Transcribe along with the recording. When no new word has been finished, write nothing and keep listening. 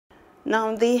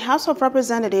Now, the House of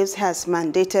Representatives has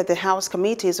mandated the House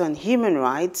Committees on Human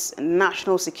Rights,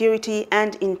 National Security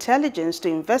and Intelligence to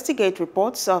investigate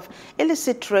reports of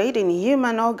illicit trade in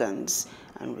human organs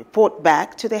and report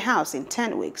back to the House in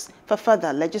 10 weeks for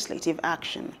further legislative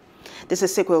action. This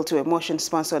is sequel to a motion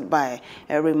sponsored by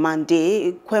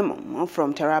Rimande Kwemom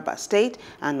from Taraba State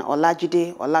and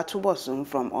Olajide Olatubosun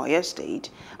from Oyo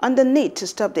State on the need to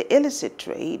stop the illicit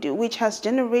trade, which has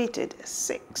generated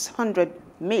 $600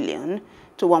 million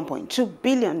to $1.2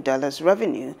 billion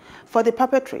revenue for the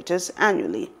perpetrators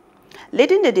annually.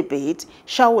 Leading the debate,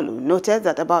 Shawulu noted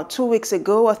that about 2 weeks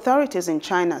ago, authorities in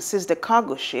China seized a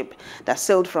cargo ship that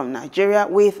sailed from Nigeria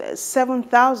with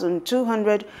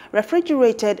 7,200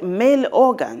 refrigerated male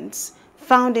organs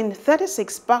found in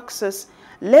 36 boxes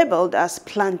labeled as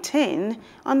plantain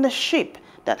on the ship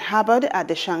that harbored at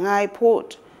the Shanghai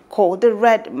port called the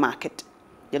Red Market.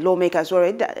 The lawmakers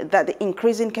worried that the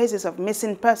increasing cases of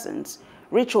missing persons,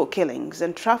 ritual killings,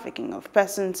 and trafficking of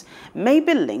persons may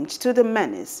be linked to the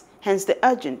menace, hence the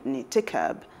urgent need to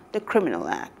curb the criminal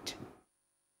act.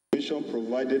 Information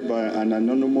provided by an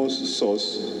anonymous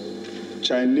source,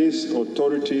 Chinese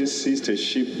authorities seized a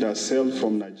ship that sailed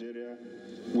from Nigeria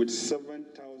with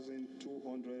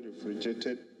 7,200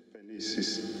 refrigerated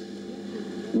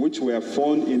penises, which were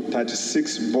found in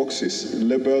 36 boxes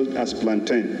labeled as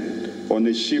plantain on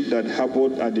a ship that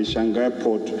harbored at the Shanghai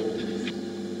port.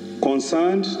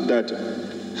 Concerned that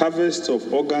harvest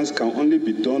of organs can only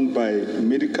be done by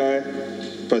medical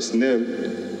personnel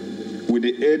with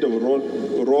the aid of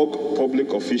rogue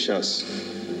public officials.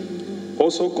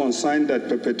 Also concerned that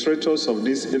perpetrators of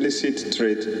this illicit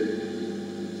trade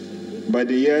by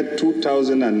the year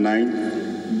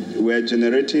 2009 were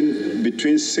generating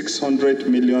between $600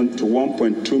 million to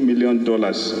 $1.2 million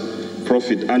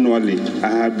profit annually and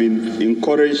have been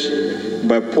encouraged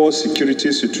by poor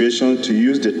security situation to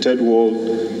use the third world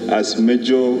as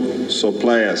major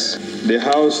suppliers. The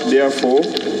House, therefore,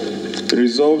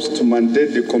 resolves to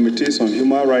mandate the Committees on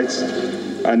Human Rights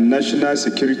and National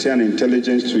Security and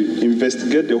Intelligence to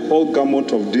investigate the whole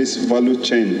gamut of this value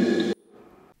chain.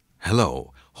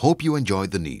 Hello, hope you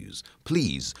enjoyed the news.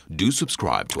 Please do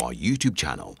subscribe to our YouTube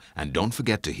channel and don't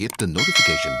forget to hit the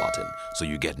notification button so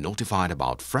you get notified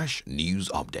about fresh news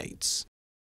updates.